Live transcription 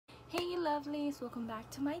lovelies, welcome back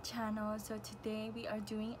to my channel. So today we are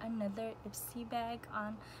doing another Ipsy bag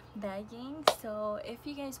on bagging. So if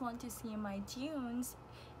you guys want to see my June's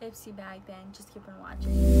Ipsy bag, then just keep on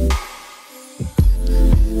watching.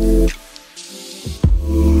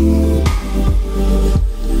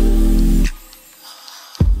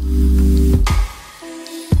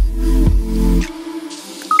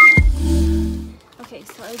 Okay,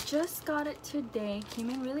 so I just got it today.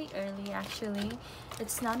 Came in really early actually.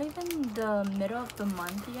 It's not even the middle of the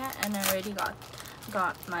month yet and I already got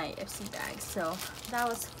my Ipsy bag, so that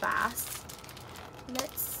was fast.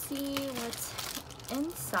 Let's see what's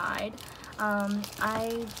inside.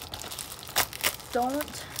 I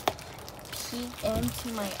don't peek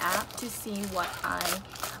into my app to see what I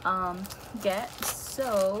get,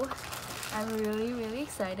 so I'm really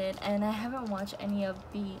excited, and I haven't watched any of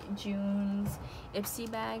the June's Ipsy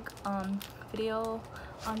bag video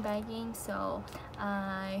on bagging, so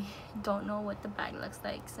I don't know what the bag looks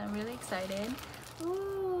like, so I'm really excited.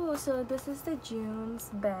 Ooh, so this is the June's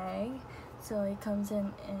bag. So it comes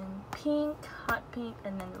in pink, hot pink,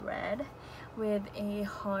 and then red with a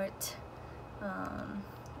heart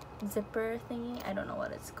zipper thingy. I don't know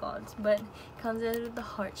what it's called, but it comes in with the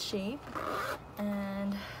heart shape.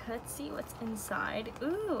 And let's see what's inside.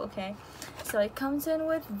 Ooh, okay, so it comes in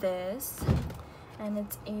with this, and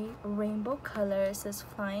it's a rainbow color. It says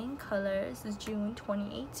Flying Colors June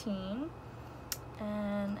 2018,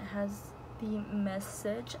 and it has the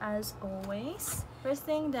message as always. First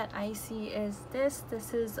thing that I see is this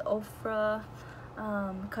is Ofra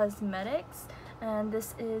Cosmetics, and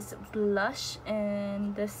this is blush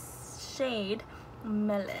in this shade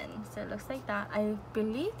Melon. So it looks like that. I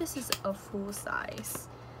believe this is a full size.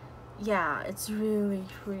 Yeah, it's really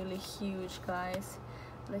huge, guys.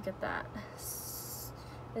 Look at that.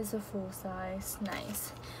 It's a full size.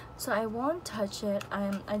 Nice. So I won't touch it.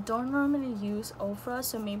 I don't normally use Ofra,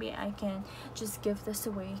 so maybe I can just give this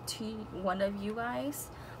away to one of you guys.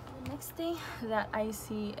 The next thing that I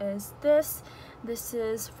see is this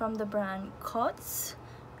is from the brand Cotz.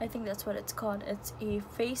 I think that's what it's called. It's a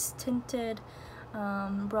face tinted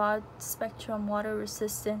broad spectrum water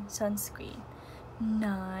resistant sunscreen.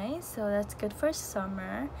 Nice. So that's good for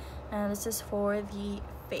summer, and this is for the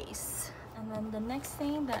face. And then the next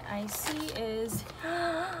thing that I see is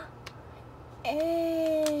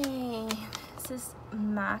hey, this is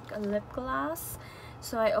MAC lip gloss.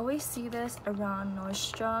 So I always see this around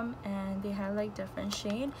Nordstrom, and they have like different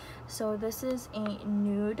shade. So this is a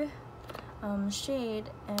nude shade,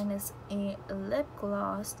 and it's a lip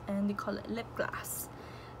gloss, and they call it Lipglass.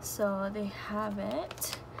 So they have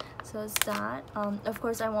it. So it's that. Of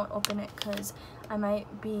course I won't open it because I might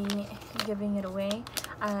be giving it away.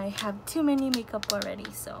 I have too many makeup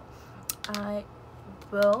already, so I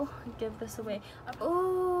will give this away.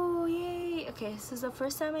 Oh yay! Okay, this is the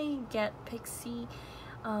first time I get Pixi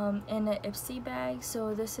in an Ipsy bag.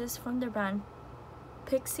 So this is from the brand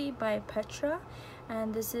Pixi by Petra,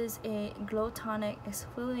 and this is a Glow Tonic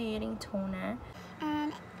Exfoliating Toner.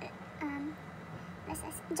 And this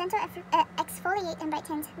is gentle exfoliate and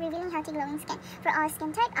brightens, revealing healthy glowing skin for all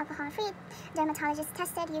skin type, alcohol free, dermatologist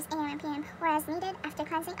tested, use AM and PM, or as needed. After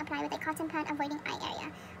cleansing, apply with a cotton pad, avoiding eye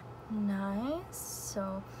area. Nice.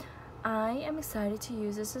 So I am excited to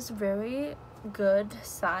use this. Is very good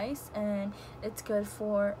size, and it's good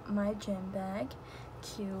for my gym bag.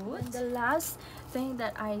 Cute. And the last thing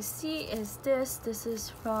that I see is this is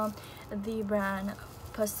from the brand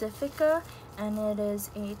Pacifica, and it is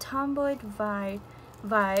a Tomboy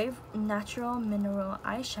Vibe Natural Mineral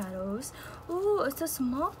Eyeshadows. Ooh, it's a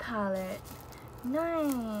small palette.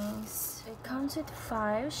 Nice. It comes with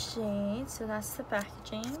 5 shades, so that's the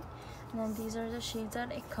packaging. And then these are the shades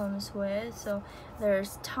that it comes with. So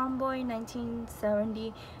there's Tomboy,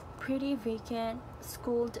 1970, Pretty Vacant,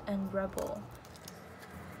 Schooled, and Rebel.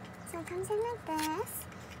 So it comes in like this.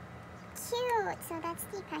 Cute. So that's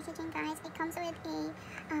the packaging, guys. It comes with a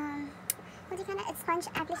what do you call it? A sponge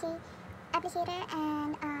applicator,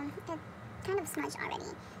 and it kind of smudged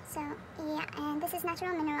already. So yeah, and this is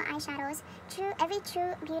natural mineral eyeshadows. Every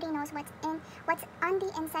true beauty knows what's on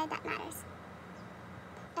the inside that matters.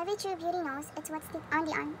 Every true beauty knows it's what's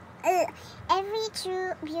Every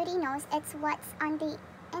true beauty knows it's what's on the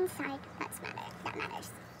inside that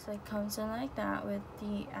matters. So it comes in like that with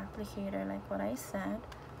the applicator, like what I said.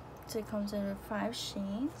 So it comes in with 5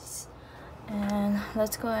 shades. And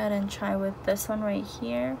let's go ahead and try with this one right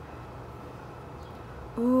here.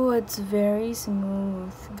 Ooh, it's very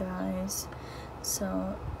smooth, guys.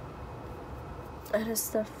 So that is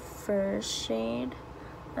the first shade.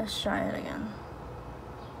 Let's try it again.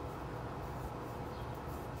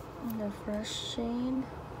 The first shade.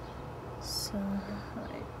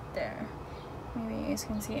 right there. Maybe you guys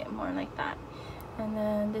can see it more like that. And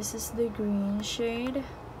then this is the green shade.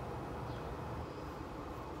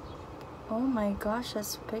 Oh my gosh,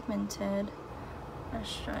 that's pigmented.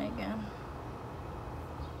 Let's try again.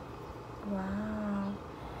 Wow.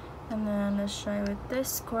 And then let's try with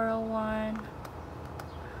this coral one.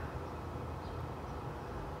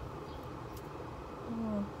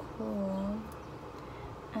 Oh, cool.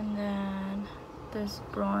 And then this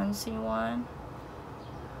bronzy one.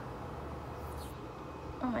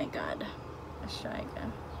 Oh my god. Let's try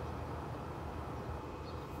again.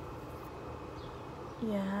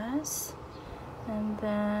 Yes. And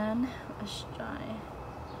then let's try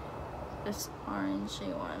this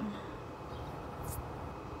orangey one.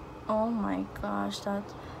 Oh my gosh,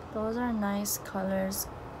 those are nice colors,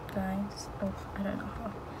 guys. Oh, I don't know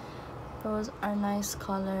how. Those are nice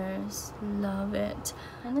colors. Love it.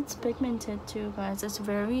 And it's pigmented too, guys. It's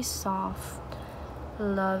very soft.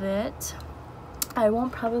 Love it. I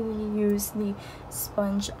won't probably use the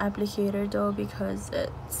sponge applicator though because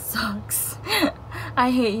it sucks.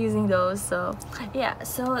 I hate using those. So yeah,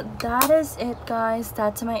 so that is it, guys.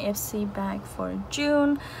 That's my Ipsy bag for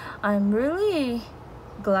June. I'm really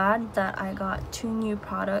glad that I got 2 new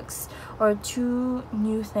products or 2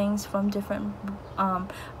 new things from different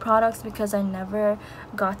products, because I never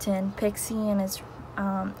gotten Pixi, and it's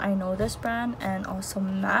I know this brand, and also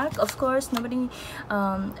MAC, of course. Nobody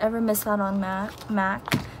ever missed out on MAC.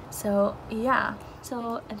 So yeah,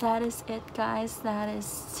 so that is it, guys. That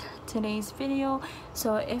is today's video.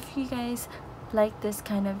 So if you guys like this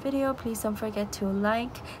kind of video, please don't forget to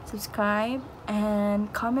like, subscribe,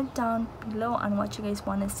 and comment down below on what you guys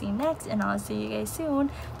want to see next, and I'll see you guys soon.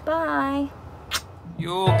 Bye.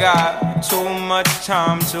 You got too much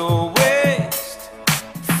time to waste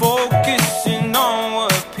focusing on